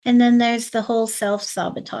And then there's the whole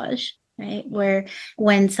self-sabotage, right? Where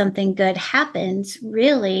when something good happens,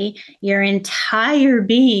 really your entire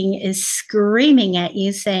being is screaming at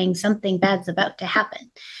you saying something bad's about to happen.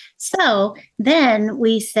 So then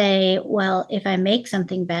we say, well, if I make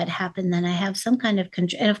something bad happen, then I have some kind of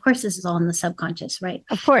control. And of course, this is all in the subconscious, right?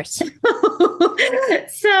 Of course.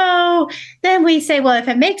 So then we say, well, if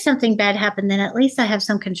I make something bad happen, then at least I have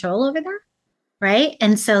some control over that. Right.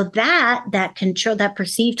 And so that control, that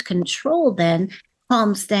perceived control then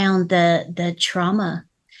calms down the trauma,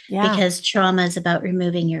 Yeah. because trauma is about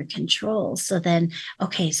removing your control. So then,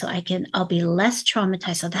 okay, so I'll be less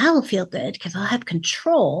traumatized. So that'll feel good because I'll have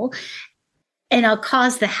control and I'll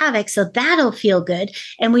cause the havoc. So that'll feel good.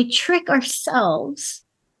 And we trick ourselves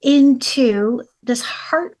into this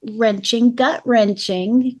heart-wrenching,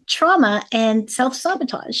 gut-wrenching trauma and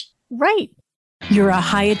self-sabotage. Right. You're a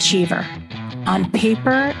high achiever. On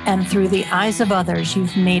paper and through the eyes of others,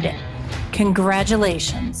 you've made it.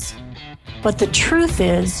 Congratulations. But the truth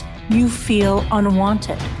is, you feel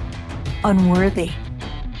unwanted, unworthy,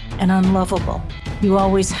 and unlovable. You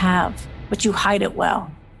always have, but you hide it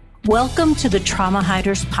well. Welcome to the Trauma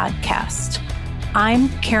Hiders Podcast. I'm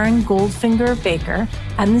Karen Goldfinger Baker,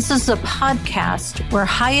 and this is a podcast where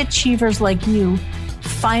high achievers like you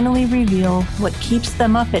finally reveal what keeps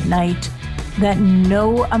them up at night that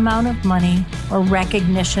no amount of money or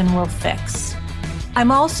recognition will fix.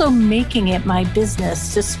 I'm also making it my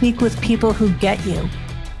business to speak with people who get you.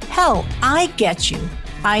 Hell, I get you.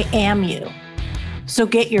 I am you. So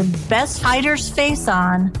get your best hider's face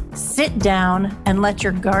on, sit down, and let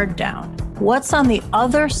your guard down. What's on the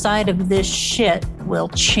other side of this shit will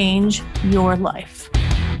change your life.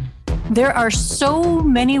 There are so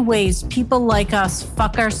many ways people like us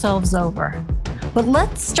fuck ourselves over. But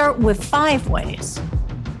let's start with 5 ways.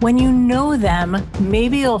 When you know them,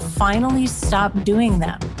 maybe you'll finally stop doing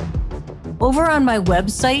them. Over on my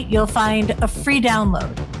website, you'll find a free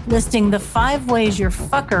download listing the 5 ways your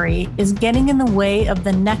fuckery is getting in the way of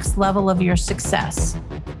the next level of your success.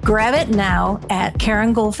 Grab it now at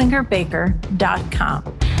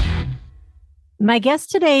KarenGoldfingerBaker.com. My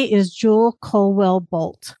guest today is Jewelle Colwell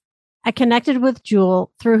Boldt. I connected with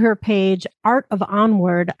Jewelle through her page Art of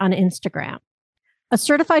Onward on Instagram. A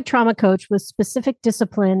certified trauma coach with specific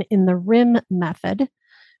discipline in the RIM method,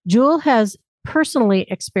 Jewelle has personally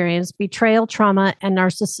experienced betrayal, trauma, and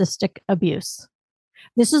narcissistic abuse.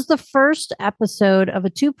 This is the first episode of a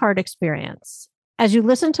 2-part experience. As you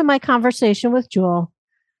listen to my conversation with Jewelle,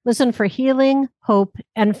 listen for healing, hope,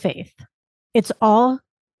 and faith. It's all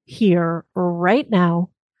here right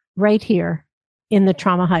now, right here in the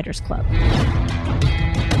Trauma Hiders Club.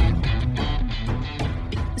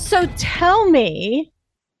 So tell me,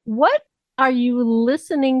 what are you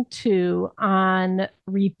listening to on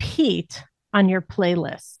repeat on your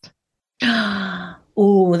playlist?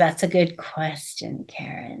 Oh, that's a good question,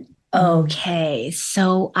 Karen. Okay,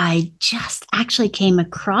 so I just actually came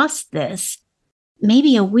across this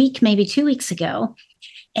maybe a week, maybe 2 weeks ago.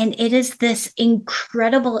 And it is this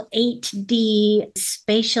incredible 8D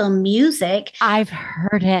spatial music. I've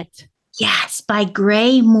heard it. Yes, by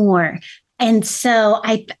Gray Moore. And so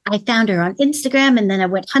I found her on Instagram, and then I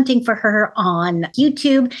went hunting for her on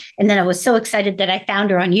YouTube. And then I was so excited that I found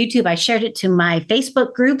her on YouTube. I shared it to my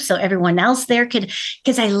Facebook group so everyone else there could,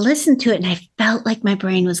 because I listened to it and I felt like my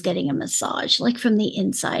brain was getting a massage, like from the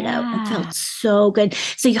inside out. It felt so good.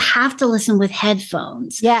 So you have to listen with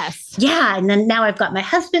headphones. Yes. Yeah. And then now I've got my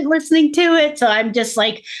husband listening to it. So I'm just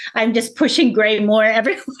pushing Gray Moore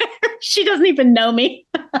everywhere. She doesn't even know me.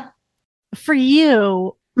 For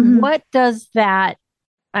you, what does that,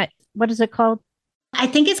 what is it called? I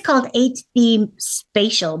think it's called 8D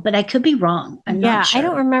spatial, but I could be wrong. I'm not sure. I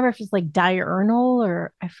don't remember if it's like diurnal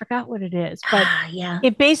or I forgot what it is, but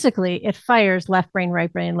it basically, it fires left brain,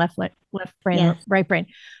 right brain, left brain, right brain.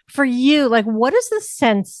 For you, like, what is the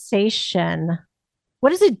sensation? What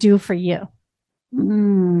does it do for you?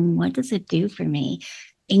 What does it do for me?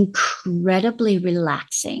 Incredibly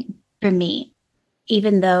relaxing for me.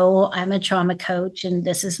 Even though I'm a trauma coach and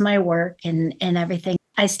this is my work and everything,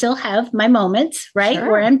 I still have my moments, right? Sure.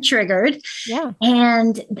 Where I'm triggered. Yeah.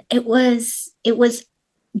 And it was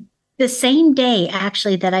the same day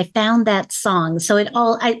actually that I found that song. So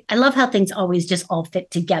I love how things always just all fit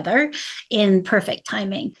together in perfect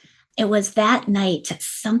timing. It was that night,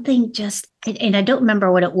 something just, and I don't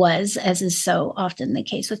remember what it was, as is so often the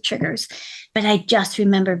case with triggers, but I just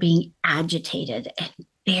remember being agitated and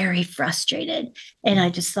very frustrated. And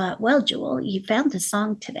I just thought, well, Jewelle, you found the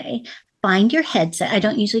song today. Find your headset. I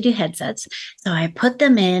don't usually do headsets. So I put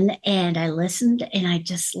them in and I listened and I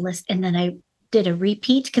just listened. And then I did a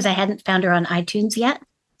repeat because I hadn't found her on iTunes yet.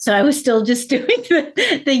 So I was still just doing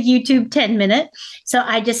the YouTube 10-minute. So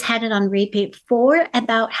I just had it on repeat for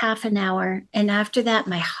about half an hour. And after that,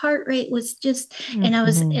 my heart rate was just, and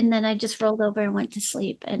then I just rolled over and went to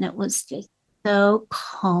sleep. And it was just so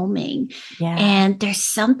calming. Yeah. And there's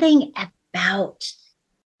something about,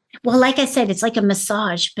 well, like I said, it's like a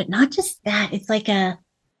massage, but not just that. It's like a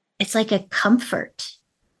comfort.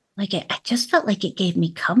 I just felt like it gave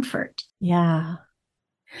me comfort. Yeah.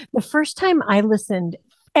 The first time I listened,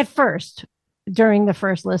 at first, during the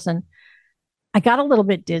first listen, I got a little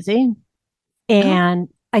bit dizzy and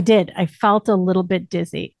I felt a little bit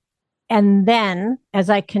dizzy. And then as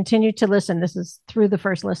I continued to listen, this is through the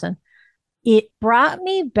first listen, it brought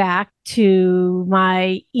me back to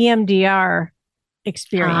my EMDR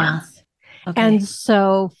experience. Okay. And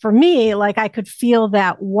so for me, like I could feel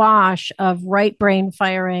that wash of right brain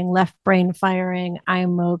firing, left brain firing.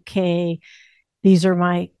 I'm okay. These are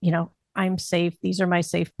my, I'm safe. These are my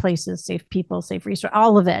safe places, safe people, safe resource,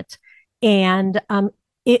 all of it. And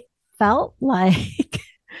it felt like,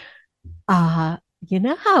 how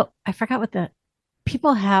I forgot what the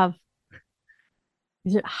people have.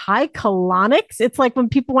 Is it high colonics? It's like when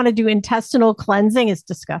people want to do intestinal cleansing, it's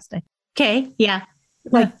disgusting. Okay. Yeah.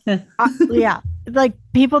 Like, yeah, like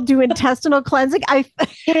people do intestinal cleansing. I'm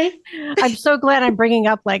so glad I'm bringing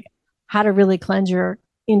up like how to really cleanse your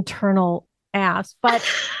internal ass, but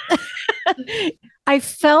I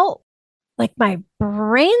felt like my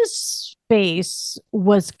brain space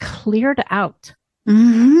was cleared out.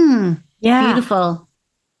 Mm-hmm. Yeah. Beautiful.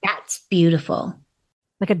 That's beautiful.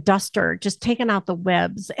 Like a duster, just taking out the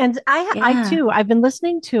webs. And I too, I've been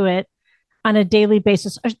listening to it on a daily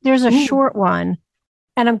basis. There's a short one,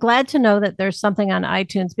 and I'm glad to know that there's something on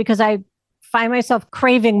iTunes because I find myself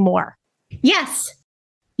craving more. Yes.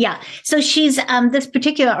 Yeah. So she's, this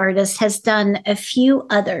particular artist has done a few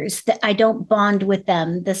others that I don't bond with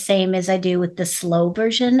them the same as I do with the slow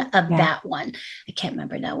version of that one. I can't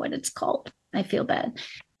remember now what it's called. I feel bad.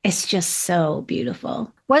 It's just so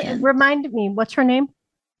beautiful. Remind me, what's her name?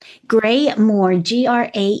 Grae Moore,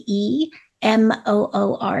 Graemoore.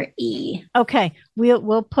 Okay.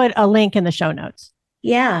 We'll put a link in the show notes.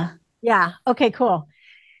 Yeah. Yeah. Okay, cool.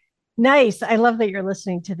 Nice. I love that you're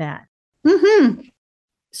listening to that. Mm-hmm.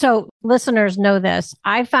 So listeners know this.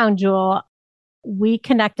 I found Jewelle. We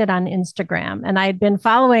connected on Instagram, and I had been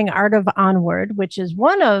following Art of Onward, which is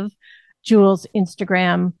one of Jewelle's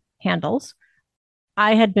Instagram handles.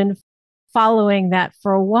 I had been following that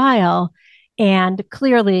for a while, and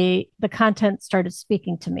clearly the content started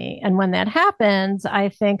speaking to me. And when that happens, I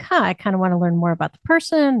think, I kind of want to learn more about the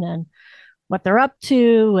person and what they're up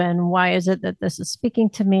to and why is it that this is speaking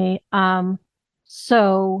to me.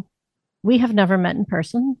 So we have never met in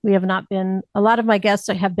person. We have not been, a lot of my guests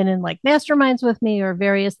have been in like masterminds with me or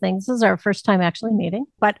various things. This is our first time actually meeting,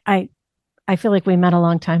 but I feel like we met a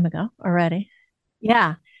long time ago already.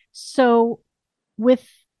 Yeah. So with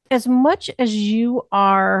as much as you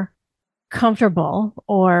are comfortable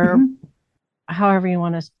or however you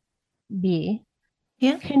want to be,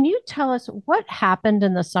 can you tell us what happened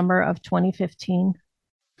in the summer of 2015?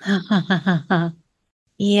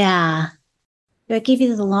 Yeah. Do I give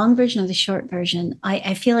you the long version or the short version?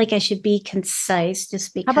 I feel like I should be concise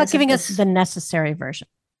just because. How about giving us the necessary version?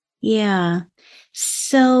 Yeah.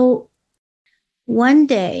 So one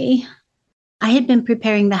day I had been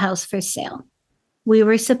preparing the house for sale. We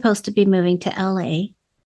were supposed to be moving to LA.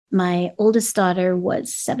 My oldest daughter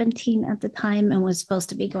was 17 at the time and was supposed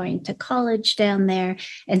to be going to college down there.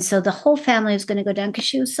 And so the whole family was going to go down because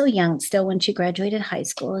she was so young still when she graduated high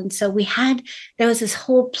school. And so there was this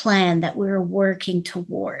whole plan that we were working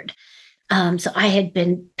toward. So I had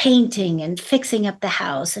been painting and fixing up the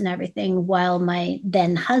house and everything while my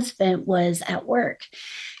then husband was at work.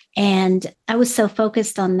 And I was so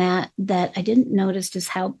focused on that I didn't notice just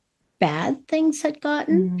how bad things had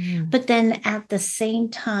gotten. But then at the same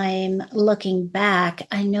time, looking back,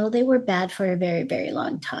 I know they were bad for a very, very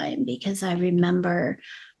long time because I remember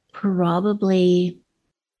probably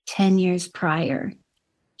 10 years prior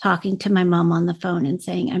talking to my mom on the phone and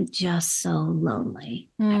saying, I'm just so lonely.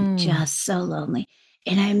 I'm just so lonely.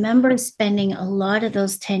 And I remember spending a lot of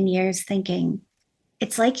those 10 years thinking,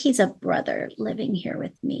 it's like he's a brother living here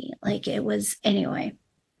with me. Like it was, anyway.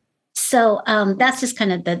 So that's just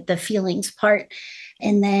kind of the feelings part.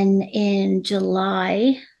 And then in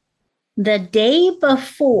July, the day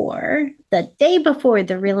before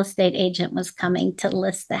the real estate agent was coming to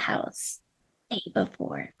list the house, day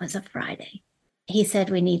before, it was a Friday, he said,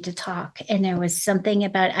 we need to talk. And there was something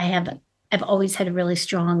about, I've always had a really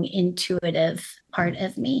strong intuitive part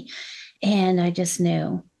of me. And I just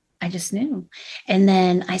knew I just knew. And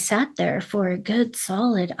then I sat there for a good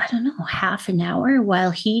solid, I don't know, half an hour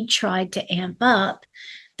while he tried to amp up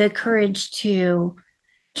the courage to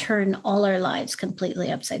turn all our lives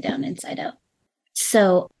completely upside down, inside out.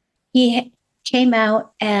 So he came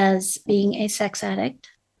out as being a sex addict.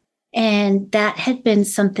 And that had been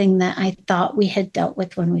something that I thought we had dealt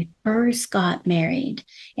with when we first got married.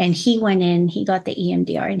 And he went in, he got the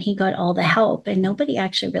EMDR and he got all the help. And nobody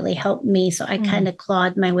actually really helped me. So I kind of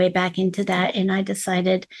clawed my way back into that. And I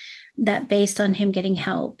decided that based on him getting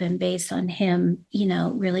help and based on him,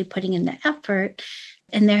 really putting in the effort.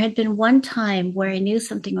 And there had been one time where I knew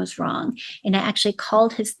something was wrong. And I actually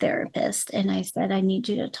called his therapist and I said, I need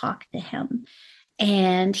you to talk to him.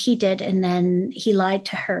 And he did. And then he lied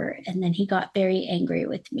to her. And then he got very angry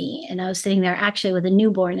with me. And I was sitting there actually with a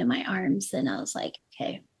newborn in my arms. And I was like,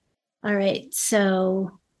 okay, all right,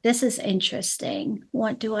 so this is interesting.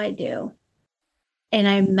 What do I do? And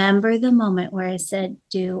I remember the moment where I said,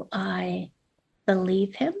 do I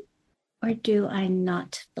believe him or do I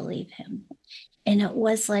not believe him? And it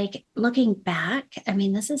was like looking back, I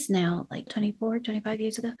mean, this is now like 24, 25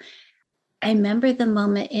 years ago. I remember the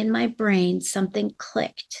moment in my brain, something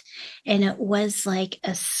clicked, and it was like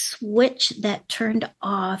a switch that turned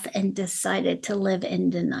off and decided to live in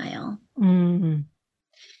denial. Mm-hmm.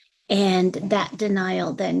 And that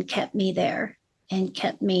denial then kept me there and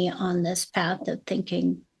kept me on this path of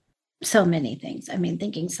thinking so many things. I mean,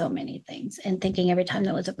 thinking so many things and thinking every time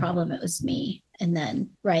there was a problem, it was me. And then,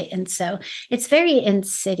 right. And so it's very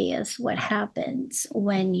insidious what happens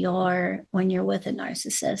when you're with a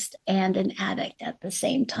narcissist and an addict at the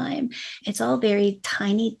same time. It's all very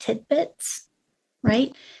tiny tidbits,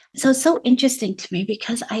 right? So it's so interesting to me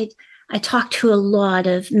because I talk to a lot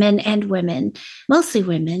of men and women, mostly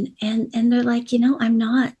women, and they're like, I'm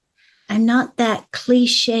not that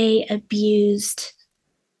cliche abused.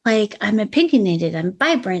 Like I'm opinionated, I'm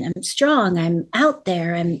vibrant, I'm strong, I'm out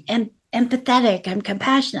there, I'm empathetic, I'm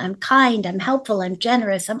compassionate, I'm kind, I'm helpful, I'm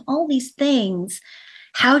generous, I'm all these things.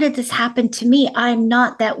 How did this happen to me? I'm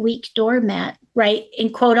not that weak doormat, right?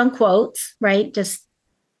 In quote unquote, right? Just,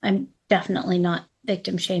 I'm definitely not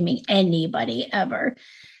victim shaming anybody ever.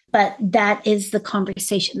 But that is the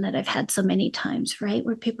conversation that I've had so many times, right?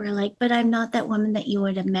 Where people are like, but I'm not that woman that you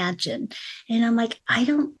would imagine. And I'm like, I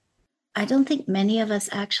don't think many of us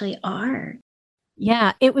actually are.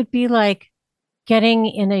 Yeah, it would be like getting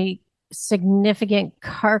in a significant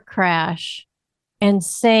car crash and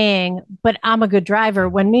saying, but I'm a good driver,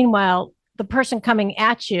 when meanwhile, the person coming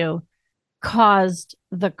at you caused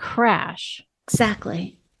the crash.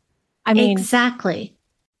 Exactly. I mean, exactly.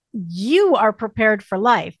 You are prepared for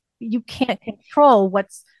life. You can't control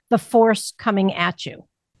what's the force coming at you.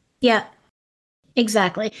 Yeah.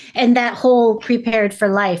 Exactly. And that whole prepared for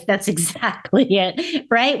life, that's exactly it,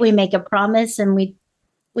 right? We make a promise and we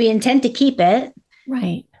intend to keep it.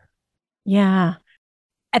 Right. Yeah.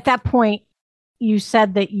 At that point, you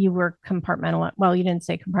said that you were compartmentalized. Well, you didn't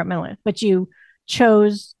say compartmentalized, but you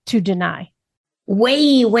chose to deny.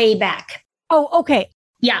 Way, way back. Oh, okay.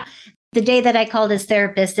 Yeah. The day that I called his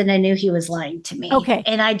therapist and I knew he was lying to me. Okay.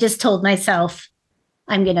 And I just told myself,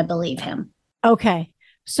 I'm going to believe him. Okay.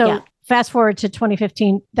 So yeah. Fast forward to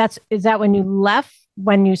 2015. Is that when you left,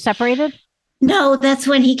 when you separated? No, that's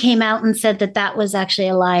when he came out and said that was actually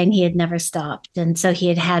a lie and he had never stopped. And so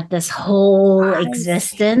he had this whole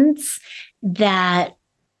existence that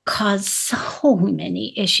caused so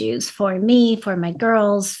many issues for me, for my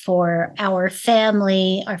girls, for our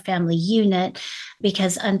family unit,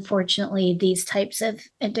 because unfortunately, these types of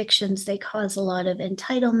addictions, they cause a lot of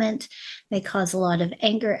entitlement. They cause a lot of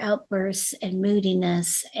anger outbursts and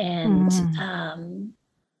moodiness and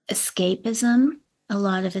escapism, a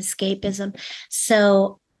lot of escapism.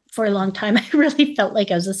 So for a long time, I really felt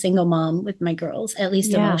like I was a single mom with my girls, at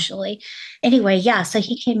least emotionally. Anyway, yeah. So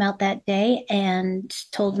he came out that day and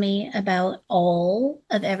told me about all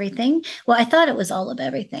of everything. Well, I thought it was all of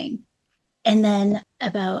everything. And then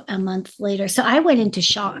about a month later, so I went into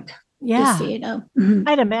shock. Yeah. Just so you know.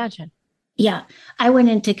 I'd imagine. Yeah. I went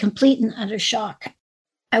into complete and utter shock.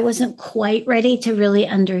 I wasn't quite ready to really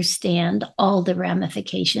understand all the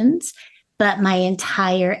ramifications. But my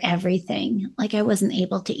entire everything, like I wasn't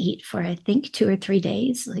able to eat for, I think, 2 or 3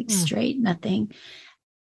 days, like straight, nothing.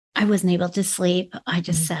 I wasn't able to sleep. I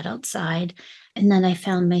just sat outside. And then I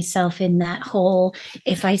found myself in that hole.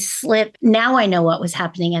 If I slip, now I know what was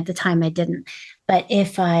happening. At the time I didn't. But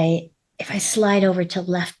if I slide over to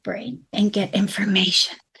left brain and get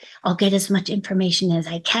information, I'll get as much information as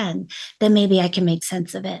I can. Then maybe I can make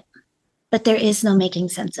sense of it. But there is no making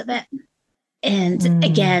sense of it. And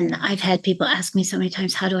again, I've had people ask me so many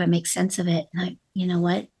times, how do I make sense of it? And you know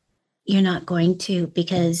what? you're not going to,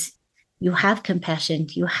 because you have compassion,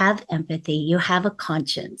 you have empathy, you have a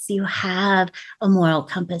conscience, you have a moral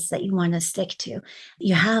compass that you want to stick to.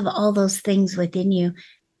 You have all those things within you.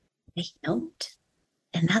 They don't.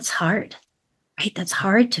 And that's hard, right? That's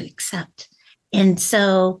hard to accept. And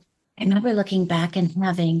so I remember looking back and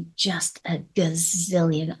having just a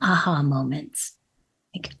gazillion aha moments.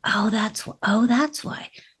 Like, oh, that's why.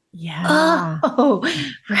 Yeah. Oh,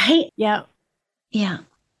 right. Yeah. Yeah.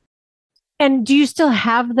 And do you still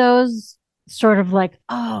have those sort of like,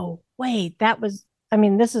 oh, wait, that was, I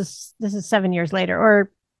mean, this is 7 years later,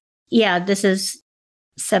 or Yeah. This is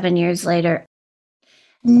 7 years later.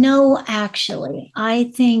 No, actually,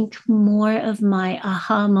 I think more of my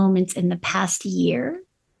aha moments in the past year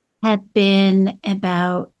have been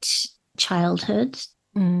about childhood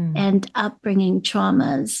and upbringing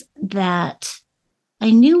traumas that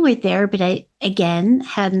I knew were there, but I, again,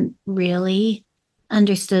 hadn't really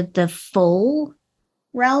understood the full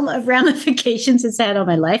realm of ramifications it's had on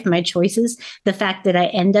my life, my choices, the fact that I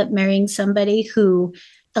end up marrying somebody who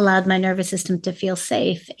allowed my nervous system to feel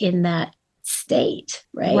safe in that state,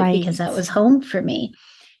 right? Because that was home for me.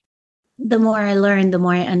 The more I learn, the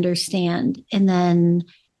more I understand. And then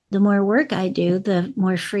the more work I do, the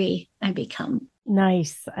more free I become.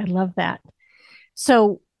 Nice. I love that.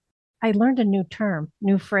 So I learned a new term,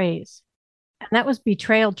 new phrase, and that was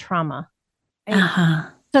betrayal trauma. Uh-huh.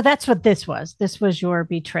 So that's what this was. This was your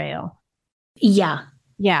betrayal. Yeah.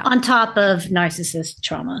 Yeah. On top of narcissist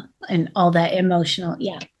trauma and all that emotional.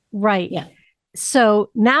 Yeah. Right. Yeah. So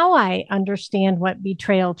now I understand what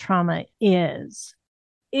betrayal trauma is.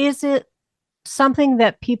 Is it something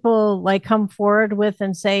that people like come forward with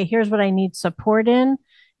and say, here's what I need support in?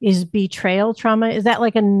 Is betrayal trauma? Is that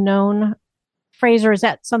like a known phrase, or is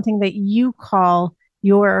that something that you call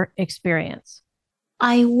your experience?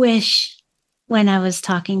 I wish when I was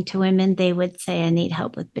talking to women, they would say, I need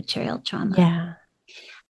help with betrayal trauma. Yeah.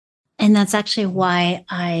 And that's actually why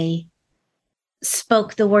I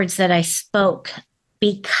spoke the words that I spoke,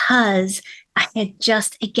 because I had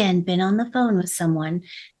just, again, been on the phone with someone.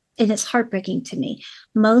 And it's heartbreaking to me.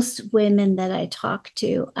 Most women that I talk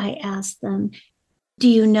to, I ask them, do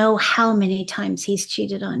you know how many times he's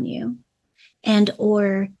cheated on you? And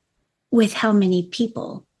or with how many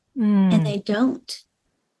people? And they don't.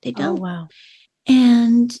 They don't. Oh, wow.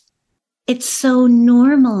 And it's so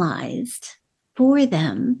normalized for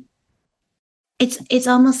them. It's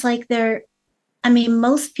almost like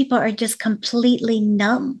most people are just completely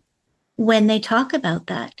numb when they talk about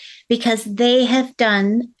that, because they have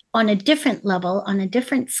done on a different level, on a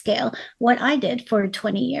different scale, what I did for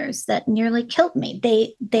 20 years that nearly killed me.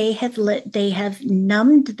 They have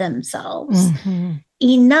numbed themselves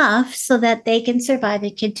enough so that they can survive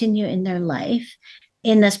and continue in their life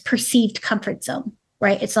in this perceived comfort zone,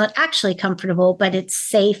 right? It's not actually comfortable, but it's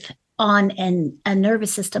safe on a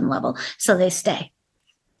nervous system level. So they stay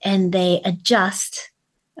and they adjust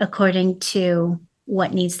according to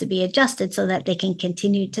what needs to be adjusted so that they can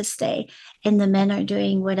continue to stay. And the men are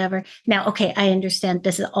doing whatever. Now, okay, I understand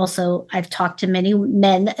this is also, I've talked to many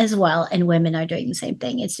men as well, and women are doing the same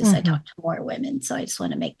thing. It's just I talk to more women. So I just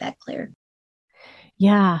want to make that clear.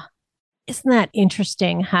 Yeah. Isn't that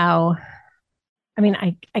interesting how, I mean,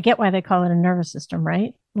 I get why they call it a nervous system,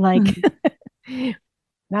 right? Like,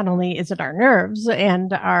 not only is it our nerves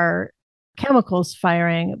and our chemicals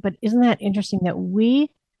firing, but isn't that interesting that we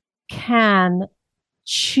can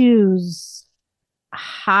choose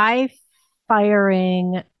high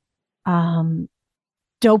firing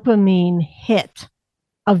dopamine hit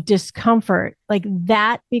of discomfort, like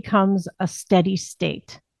that becomes a steady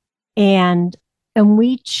state, and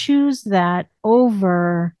we choose that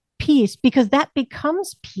over peace because that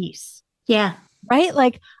becomes peace. Yeah. Right.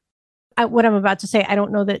 Like what I'm about to say, I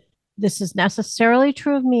don't know that this is necessarily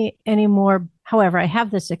true of me anymore. However, I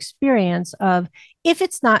have this experience of, if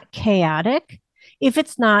it's not chaotic, if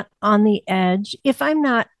it's not on the edge, if I'm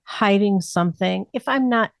not hiding something, if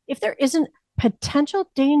there isn't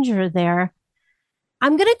potential danger there,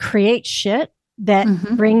 I'm going to create shit that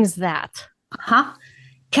brings that.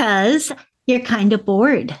 Because you're kind of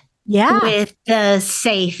bored. Yeah. With the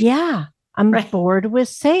safe. Yeah. I'm bored with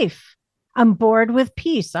safe. I'm bored with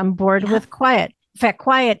peace. I'm bored with quiet. In fact,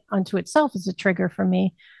 quiet unto itself is a trigger for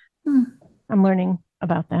me. I'm learning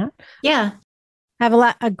about that. Yeah. I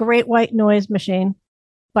have a great white noise machine,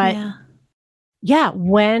 but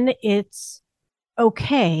when it's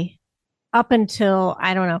okay, up until,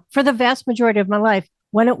 I don't know, for the vast majority of my life,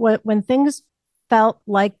 when things felt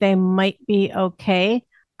like they might be okay,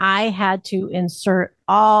 I had to insert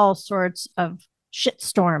all sorts of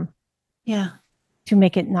shitstorm to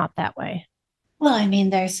make it not that way. Well, I mean,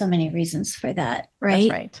 there's so many reasons for that, That's right?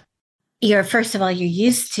 right. You're, first of all, you're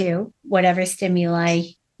used to whatever stimuli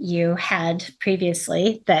you had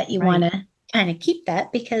previously, that you want Right. to kind of keep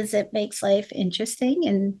that because it makes life interesting,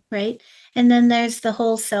 and right. And then there's the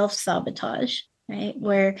whole self-sabotage, right?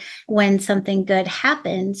 Where when something good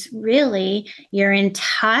happens, really your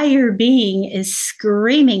entire being is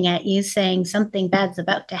screaming at you saying something bad's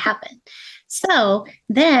about to happen. So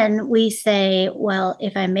then we say, well,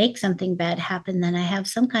 if I make something bad happen, then I have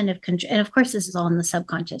some kind of control. And of course, this is all in the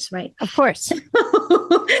subconscious, right? Of course.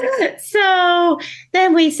 So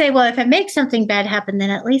then we say, well, if I make something bad happen, then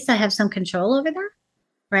at least I have some control over that.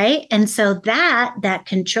 Right. And so that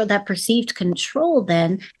control, that perceived control,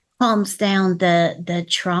 then calms down the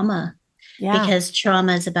trauma, Yeah. because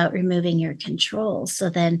trauma is about removing your control. So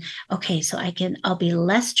then, okay, so I'll be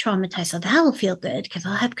less traumatized. So that'll feel good because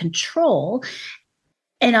I'll have control,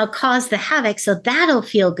 and I'll cause the havoc. So that'll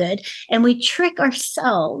feel good. And we trick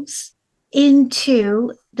ourselves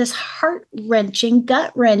into this heart wrenching,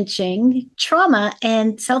 gut wrenching trauma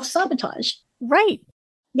and self sabotage. Right.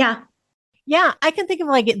 Yeah. Yeah. I can think of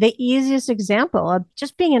like the easiest example of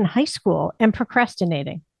just being in high school and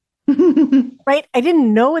procrastinating. Right. I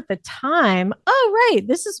didn't know at the time, oh, right.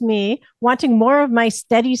 This is me wanting more of my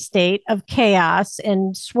steady state of chaos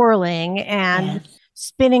and swirling and Yes.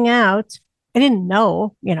 spinning out. I didn't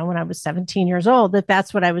know, when I was 17 years old, that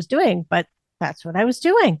that's what I was doing, but that's what I was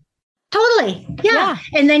doing. Totally. Yeah. Yeah,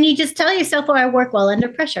 And then you just tell yourself, oh, I work well under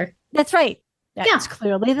pressure. that's right. Yeah. That's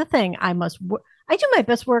clearly the thing. I do my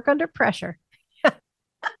best work under pressure.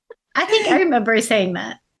 I think I remember saying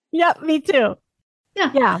that. Yep, me too.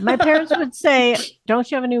 Yeah. Yeah, my parents would say, "Don't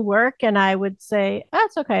you have any work?" And I would say,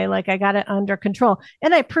 "That's okay. Like I got it under control."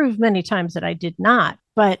 And I proved many times that I did not,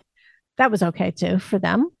 but that was okay too for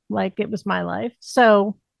them. Like it was my life.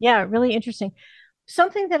 So, yeah, really interesting.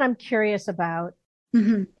 Something that I'm curious about,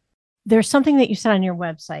 Mhm. there's something that you said on your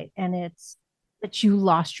website, and it's that you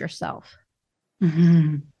lost yourself.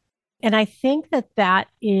 Mhm. And I think that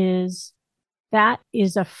is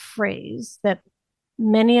a phrase that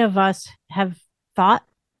many of us have thought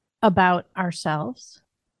about ourselves,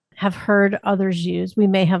 have heard others use. We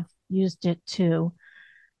may have used it too,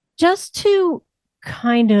 just to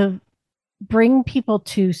kind of bring people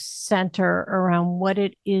to center around what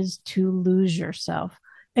it is to lose yourself.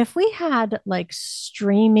 If we had like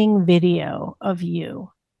streaming video of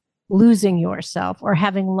you losing yourself or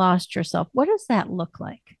having lost yourself, what does that look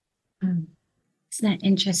like? Mm. Isn't that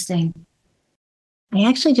interesting? I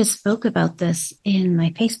actually just spoke about this in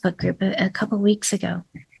my Facebook group a couple of weeks ago.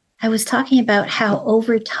 I was talking about how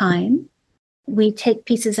over time we take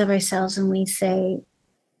pieces of ourselves and we say,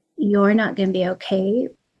 you're not going to be okay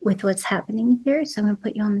with what's happening here. So I'm going to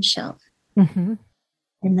put you on the shelf. Mm-hmm.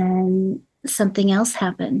 And then something else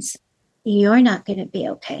happens. You're not going to be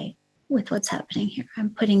okay with what's happening here.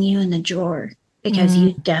 I'm putting you in the drawer because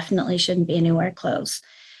you definitely shouldn't be anywhere close.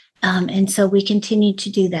 And so we continue to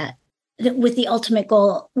do that with the ultimate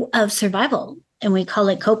goal of survival. And we call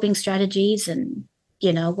it coping strategies. And,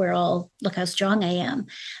 we're all, look how strong I am.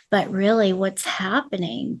 But really, what's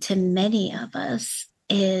happening to many of us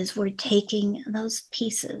is we're taking those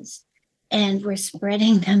pieces and we're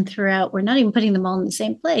spreading them throughout. We're not even putting them all in the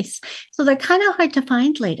same place. So they're kind of hard to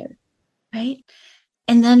find later. Right.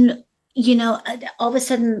 And then, all of a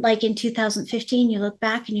sudden, like in 2015, you look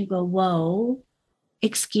back and you go, whoa,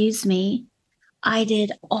 excuse me, I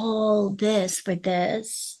did all this for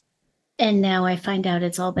this. And now I find out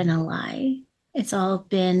it's all been a lie. It's all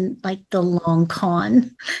been like the long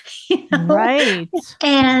con, you know? Right.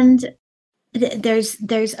 And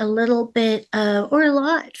there's a little bit or a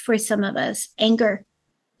lot for some of us, anger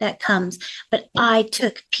that comes. But I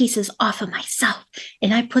took pieces off of myself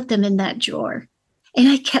and I put them in that drawer and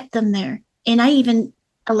I kept them there. And I even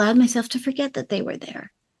allowed myself to forget that they were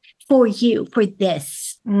there for you, for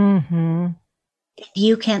this. Mm-hmm.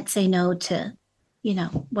 You can't say no to,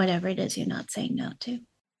 whatever it is you're not saying no to.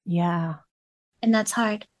 Yeah. And that's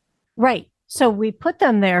hard. Right. So we put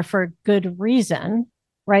them there for good reason,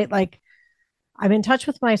 right? Like I'm in touch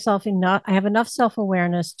with myself enough. I have enough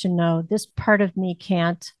self-awareness to know this part of me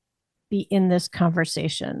can't be in this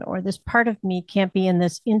conversation, or this part of me can't be in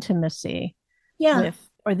this intimacy Yeah. with,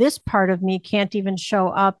 or this part of me can't even show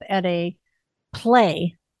up at a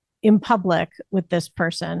play in public with this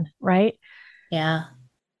person, right? Yeah.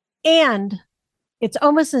 And it's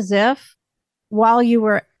almost as if while you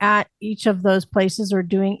were at each of those places or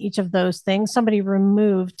doing each of those things, somebody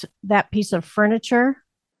removed that piece of furniture,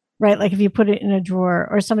 right? Like if you put it in a drawer,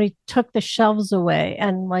 or somebody took the shelves away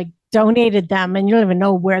and like donated them and you don't even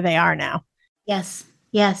know where they are now. Yes.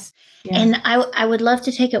 Yes. Yeah. And I would love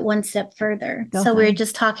to take it one step further. Go So we were ahead.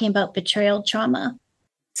 just talking about betrayal trauma.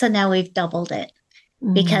 So now we've doubled it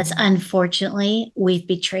because unfortunately we've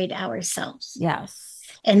betrayed ourselves. Yes.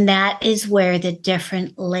 And that is where the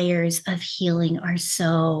different layers of healing are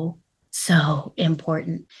so, so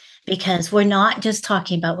important, because we're not just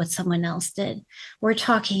talking about what someone else did. We're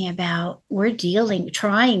talking about,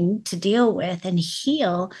 trying to deal with and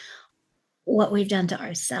heal what we've done to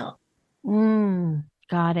ourselves.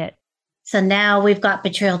 Got it. So now we've got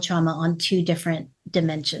betrayal trauma on two different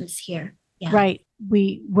dimensions here. Yeah. Right.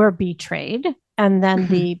 We were betrayed, and then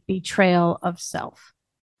the betrayal of self.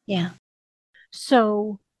 Yeah.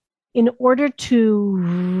 So, in order to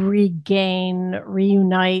regain,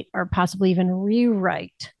 reunite, or possibly even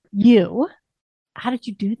rewrite you, how did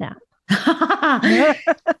you do that?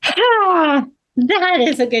 That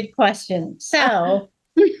is a good question. So,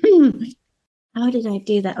 how did I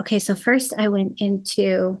do that? Okay. So, first I went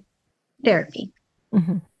into therapy,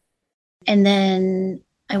 and then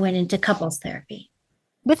I went into couples therapy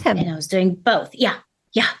with him. And I was doing both. Yeah.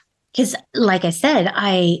 Yeah. Because, like I said,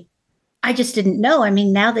 I just didn't know. I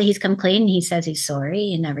mean, now that he's come clean, he says he's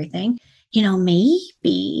sorry and everything,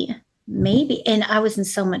 maybe. And I was in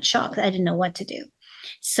so much shock that I didn't know what to do.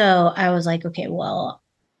 So I was like, okay, well,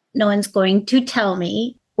 no one's going to tell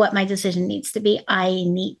me what my decision needs to be. I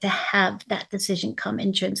need to have that decision come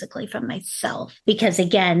intrinsically from myself, because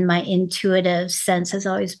again, my intuitive sense has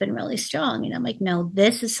always been really strong. And I'm like, no,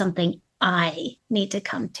 this is something I need to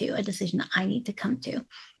come to, a decision that I need to come to.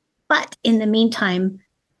 But in the meantime,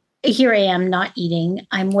 here I am not eating.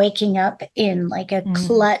 I'm waking up in like a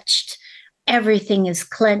clutched, everything is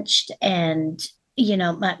clenched, and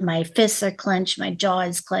my fists are clenched, my jaw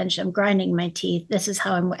is clenched, I'm grinding my teeth. This is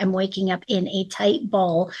how I'm waking up in a tight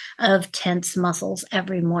ball of tense muscles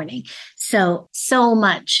every morning. So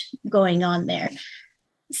much going on there.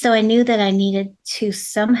 So I knew that I needed to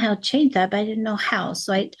somehow change that, but I didn't know how.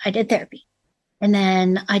 So I did therapy, and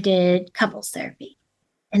then I did couples therapy.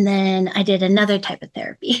 And then I did another type of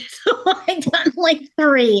therapy. So I done like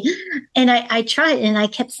 3. And I tried, and I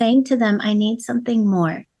kept saying to them, I need something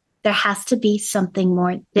more. There has to be something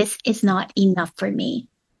more. This is not enough for me.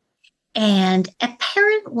 And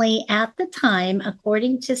apparently at the time,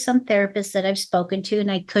 according to some therapists that I've spoken to, and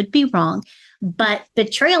I could be wrong, but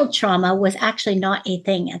betrayal trauma was actually not a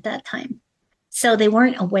thing at that time. So they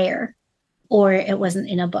weren't aware, or it wasn't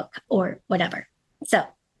in a book or whatever. So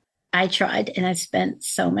I tried, and I spent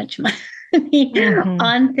so much money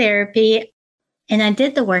on therapy, and I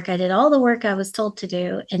did the work. I did all the work I was told to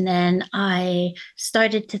do. And then I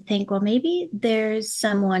started to think, well, maybe there's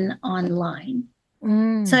someone online.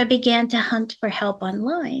 So I began to hunt for help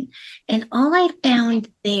online, and all I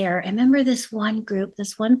found there, I remember this one group,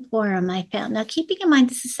 this one forum I found. Now, keeping in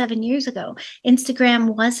mind, this is 7 years ago.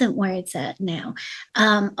 Instagram wasn't where it's at now.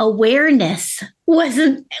 Awareness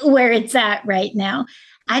wasn't where it's at right now.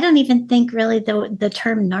 I don't even think really the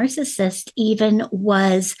term narcissist even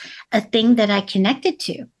was a thing that I connected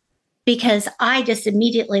to, because I just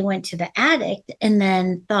immediately went to the addict and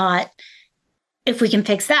then thought, if we can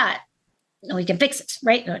fix that, we can fix it,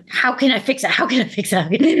 right? How can I fix it? How can I fix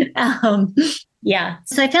it? Yeah.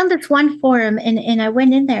 So I found this one forum, and I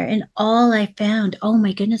went in there, and all I found, oh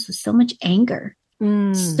my goodness, was so much anger.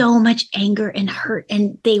 So much anger and hurt.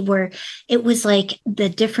 And it was like the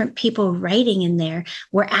different people writing in there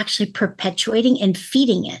were actually perpetuating and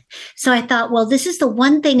feeding it. So I thought, well, this is the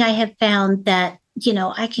one thing I have found that,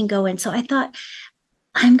 I can go in. So I thought,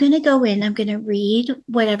 I'm going to go in, I'm going to read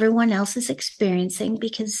what everyone else is experiencing,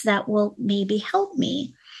 because that will maybe help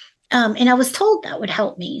me. And I was told that would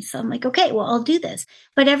help me. So I'm like, okay, well, I'll do this.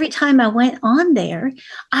 But every time I went on there,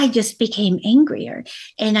 I just became angrier,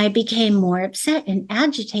 and I became more upset and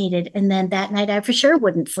agitated. And then that night I for sure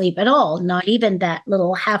wouldn't sleep at all, not even that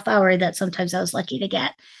little half hour that sometimes I was lucky to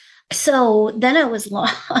get. So then I was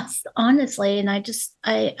lost, honestly, and I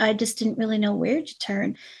just didn't really know where to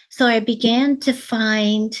turn. So I began to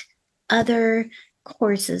find other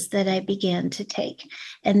courses that I began to take,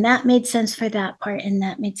 and that made sense for that part, and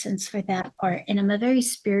that made sense for that part. And I'm a very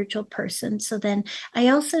spiritual person, so then I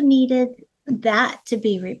also needed that to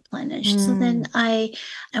be replenished. So then I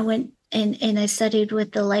went and I studied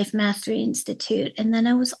with the Life Mastery Institute. And then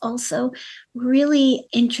I was also really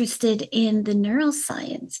interested in the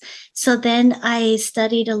neuroscience. So then I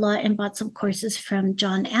studied a lot and bought some courses from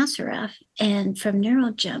John Assaraf and from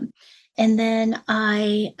NeuroGym. And then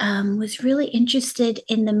I was really interested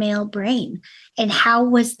in the male brain, and how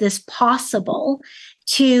was this possible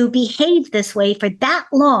to behave this way for that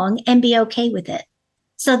long and be okay with it.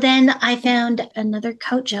 So then I found another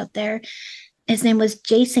coach out there, His name was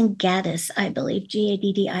Jason Gaddis, I believe,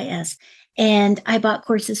 Gaddis. And I bought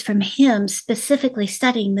courses from him specifically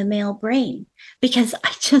studying the male brain because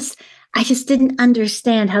I just didn't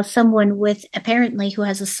understand how someone with apparently who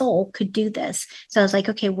has a soul could do this. So I was like,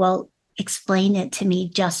 okay, well, explain it to me.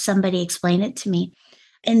 Just somebody explain it to me.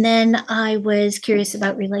 And then I was curious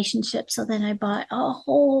about relationships. So then I bought a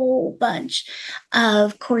whole bunch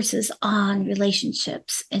of courses on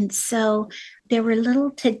relationships. And so there were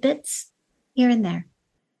little tidbits here and there.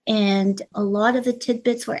 And a lot of the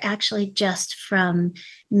tidbits were actually just from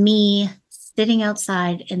me sitting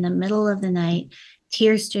outside in the middle of the night,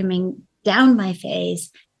 tears streaming down my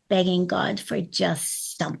face, begging God for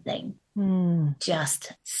just something,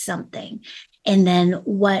 just something. And then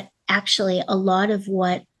what actually a lot of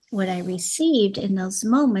what I received in those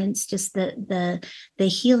moments, just the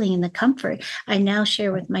healing and the comfort, I now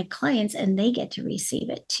share with my clients and they get to receive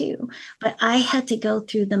it too. But I had to go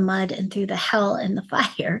through the mud and through the hell and the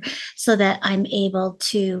fire so that I'm able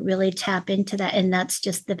to really tap into that. And that's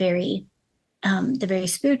just the very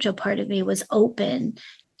spiritual part of me was open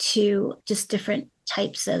to just different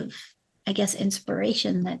types of, I guess,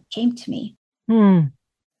 inspiration that came to me.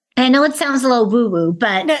 I know it sounds a little woo-woo,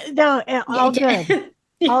 but no, all good.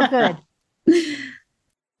 All good.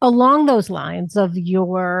 Along those lines of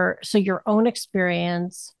your own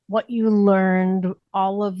experience, what you learned,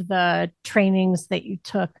 all of the trainings that you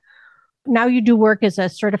took. Now you do work as a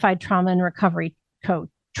certified trauma recovery coach,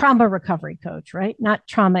 right? Not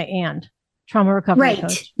trauma recovery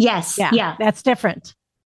coach. Yes. Yeah. That's different.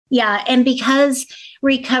 Yeah. And because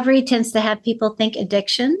recovery tends to have people think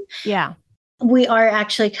addiction. Yeah. We are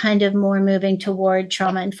actually kind of more moving toward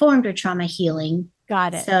trauma informed or trauma healing.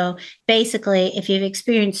 Got it. So basically, if you've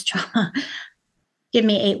experienced trauma, give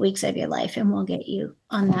me 8 weeks of your life and we'll get you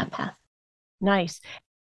on that path. Nice.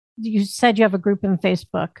 You said you have a group on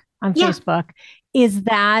Facebook. Is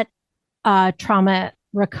that trauma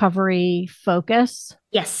recovery focus?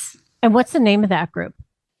 Yes. And what's the name of that group?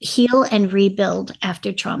 Heal and Rebuild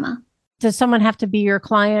After Trauma. Does someone have to be your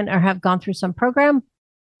client or have gone through some program?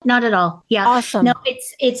 Not at all. Yeah. Awesome. No,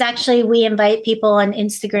 it's actually, we invite people on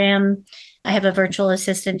Instagram. I have a virtual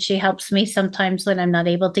assistant. She helps me sometimes when I'm not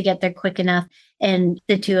able to get there quick enough. And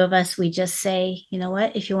the two of us, we just say, you know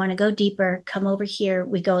what, if you want to go deeper, come over here.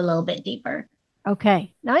 We go a little bit deeper.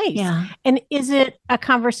 Okay. Nice. Yeah. And is it a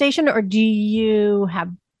conversation or do you have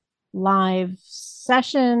live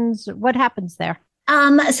sessions? What happens there?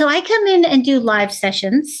 So I come in and do live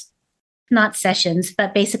sessions, not sessions,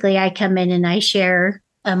 but basically I come in and I share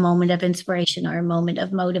a moment of inspiration or a moment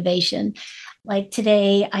of motivation. Like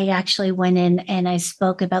today, I actually went in and I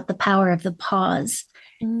spoke about the power of the pause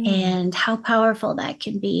and how powerful that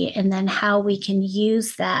can be. And then how we can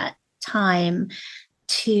use that time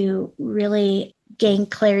to really gain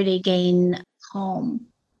clarity, gain calm,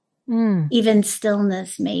 even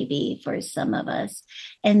stillness, maybe for some of us.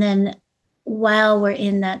 And then while we're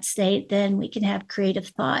in that state, then we can have creative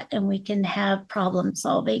thought and we can have problem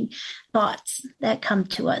solving thoughts that come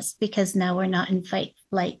to us because now we're not in fight,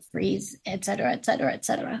 flight, freeze, et cetera, et cetera, et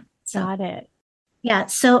cetera. So, got it. Yeah.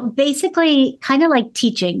 So basically kind of like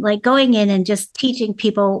teaching, like going in and just teaching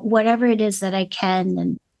people whatever it is that I can.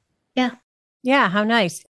 And yeah. Yeah. How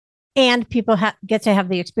nice. And people get to have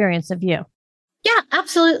the experience of you. Yeah,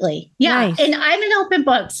 absolutely. Yeah. Nice. And I'm an open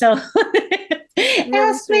book. So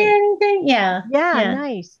ask me anything. Yeah.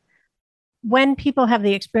 Nice. When people have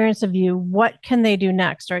the experience of you, what can they do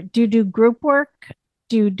next? Or do you do group work?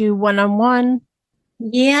 Do you do one-on-one?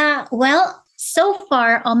 Yeah. Well, so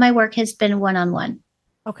far, all my work has been one-on-one.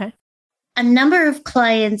 Okay. A number of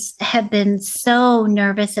clients have been so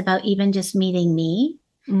nervous about even just meeting me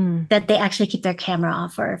that they actually keep their camera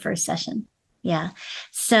off for our first session. Yeah.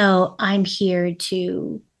 So I'm here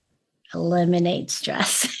to eliminate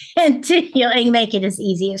stress and to heal and make it as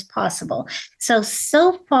easy as possible. So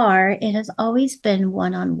far, it has always been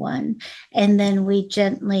one-on-one. And then we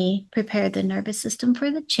gently prepare the nervous system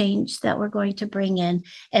for the change that we're going to bring in.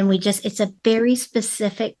 And it's a very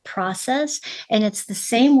specific process. And it's the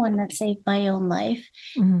same one that saved my own life.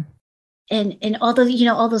 Mm-hmm. And all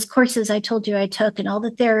those courses I told you I took and all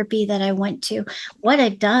the therapy that I went to, what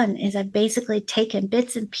I've done is I've basically taken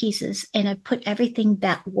bits and pieces and I've put everything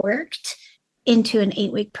that worked into an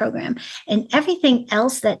 8-week program. And everything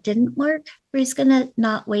else that didn't work, we're just going to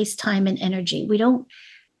not waste time and energy.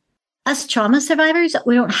 Us trauma survivors,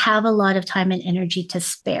 we don't have a lot of time and energy to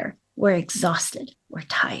spare. We're exhausted. We're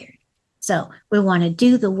tired. So we want to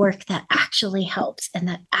do the work that actually helps and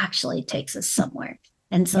that actually takes us somewhere.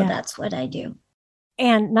 And so that's what I do.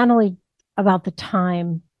 And not only about the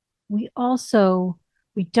time, we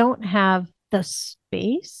don't have the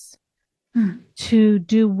space to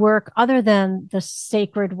do work other than the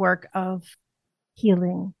sacred work of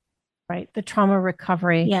healing, right? The trauma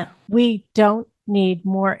recovery. Yeah. We don't need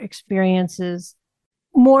more experiences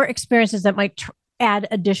that might add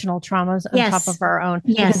additional traumas on top of Yes. our own,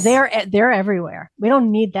 because Yes. they're everywhere. We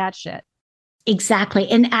don't need that shit. Exactly.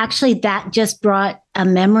 And actually, that just brought a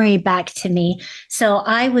memory back to me. So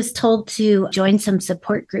I was told to join some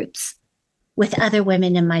support groups with other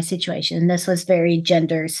women in my situation. This was very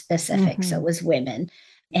gender specific. So it was women.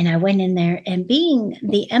 And I went in there, and being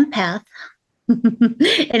the empath,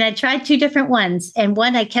 and I tried two different ones. And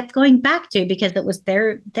one I kept going back to because it was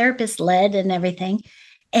their therapist led and everything.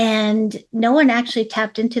 And no one actually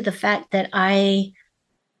tapped into the fact that I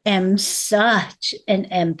am such an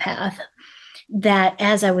empath, that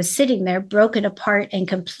as I was sitting there, broken apart and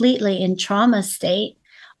completely in trauma state,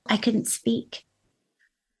 I couldn't speak.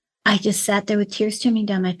 I just sat there with tears streaming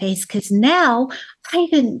down my face, because now I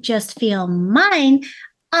didn't just feel mine,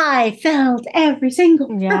 I felt every single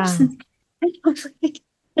person. And I was like,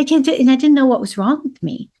 I can't do, and I didn't know what was wrong with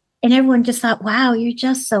me. And everyone just thought, wow, you're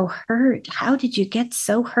just so hurt. How did you get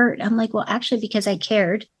so hurt? I'm like, well, actually, because I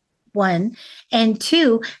cared, one. And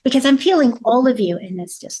two, because I'm feeling all of you, and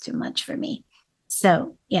it's just too much for me.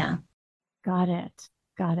 So, yeah. Got it.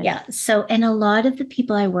 Yeah. So, and a lot of the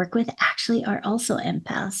people I work with actually are also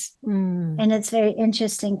empaths. And it's very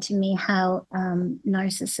interesting to me how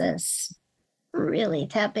narcissists really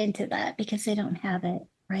tap into that, because they don't have it,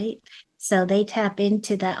 right? So they tap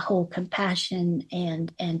into that whole compassion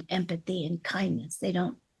and empathy and kindness. They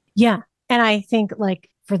don't. Yeah. And I think, like,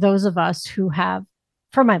 for those of us who have,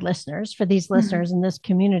 for my listeners, for these listeners in this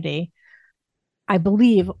community, I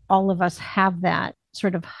believe all of us have that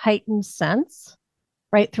sort of heightened sense,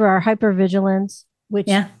 right, through our hypervigilance, which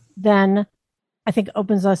then I think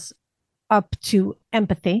opens us up to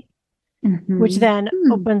empathy, which then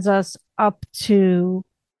opens us up to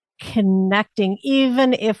connecting,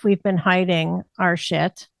 even if we've been hiding our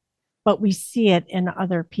shit, but we see it in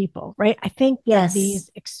other people, right? I think that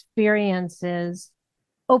these experiences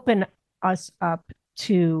open us up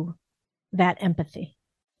to that empathy.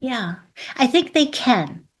 Yeah, I think they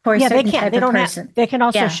can for a certain type of person. They can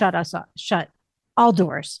also shut all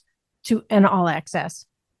doors to and all access.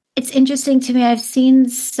 It's interesting to me. I've seen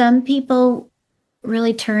some people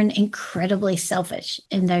really turn incredibly selfish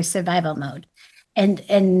in their survival mode, and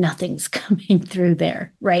nothing's coming through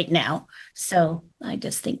there right now. So I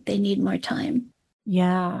just think they need more time.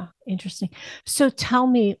 Yeah, interesting. So tell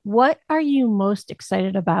me, what are you most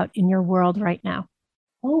excited about in your world right now?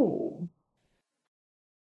 Oh,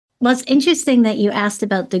 well, it's interesting that you asked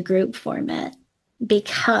about the group format,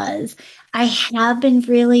 because I have been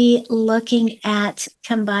really looking at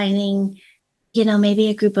combining, maybe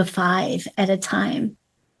a group of 5 at a time,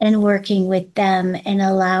 and working with them and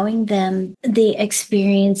allowing them the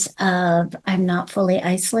experience of, I'm not fully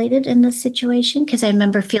isolated in this situation. Because I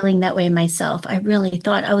remember feeling that way myself. I really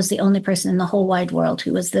thought I was the only person in the whole wide world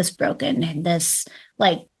who was this broken and this,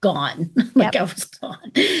 like, gone, like I was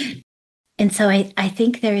gone. And so I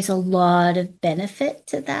think there is a lot of benefit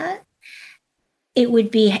to that. It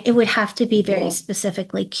would have to be very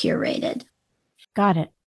specifically curated. Got it.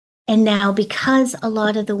 And now, because a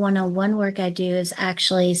lot of the one-on-one work I do is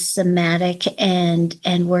actually somatic and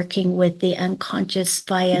working with the unconscious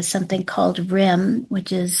via something called RIM,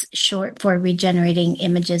 which is short for regenerating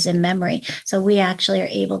images in memory. So we actually are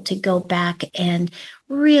able to go back and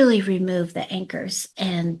really remove the anchors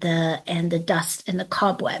and the dust and the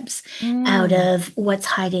cobwebs out of what's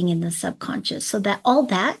hiding in the subconscious, so that all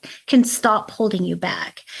that can stop holding you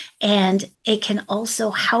back. And it can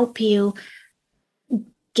also help you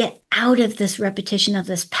get out of this repetition of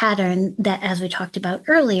this pattern that, as we talked about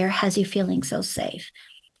earlier, has you feeling so safe.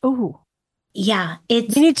 Oh, yeah. We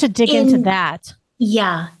need to dig into that.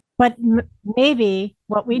 Yeah. But maybe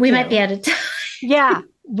what we do, might be out of time. Yeah.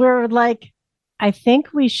 We're like, I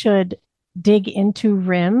think we should dig into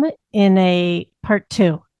RIM in a part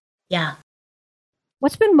 2. Yeah.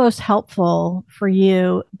 What's been most helpful for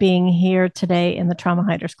you being here today in the Trauma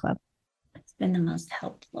Hiders Club? What's been the most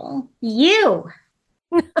helpful? You.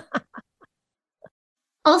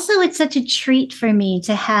 Also, it's such a treat for me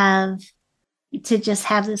to just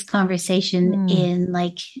have this conversation in,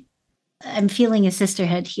 like, I'm feeling a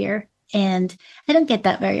sisterhood here, and I don't get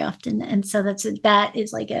that very often. And so that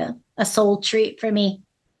is like a soul treat for me.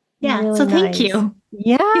 Yeah. Really so thank nice. you.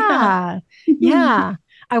 Yeah. Yeah.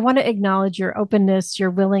 I want to acknowledge your openness,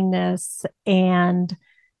 your willingness, and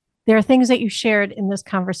there are things that you shared in this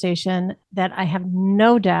conversation that I have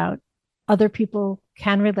no doubt other people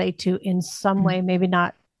can relate to in some way, maybe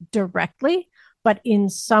not directly, but in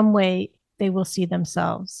some way they will see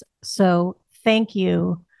themselves. So thank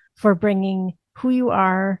you for bringing who you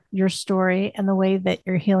are, your story, and the way that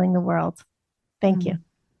you're healing the world. Thank you.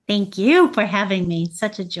 Thank you for having me.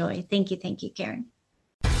 Such a joy. Thank you, Karen.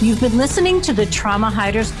 You've been listening to the Trauma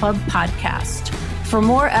Hiders Club podcast. For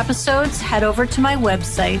more episodes, head over to my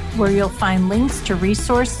website where you'll find links to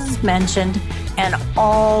resources mentioned and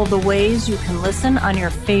all the ways you can listen on your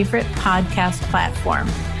favorite podcast platform.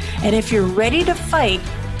 And if you're ready to fight,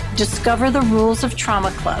 discover the rules of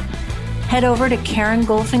Trauma Club. Head over to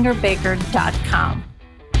KarenGoldfingerBaker.com.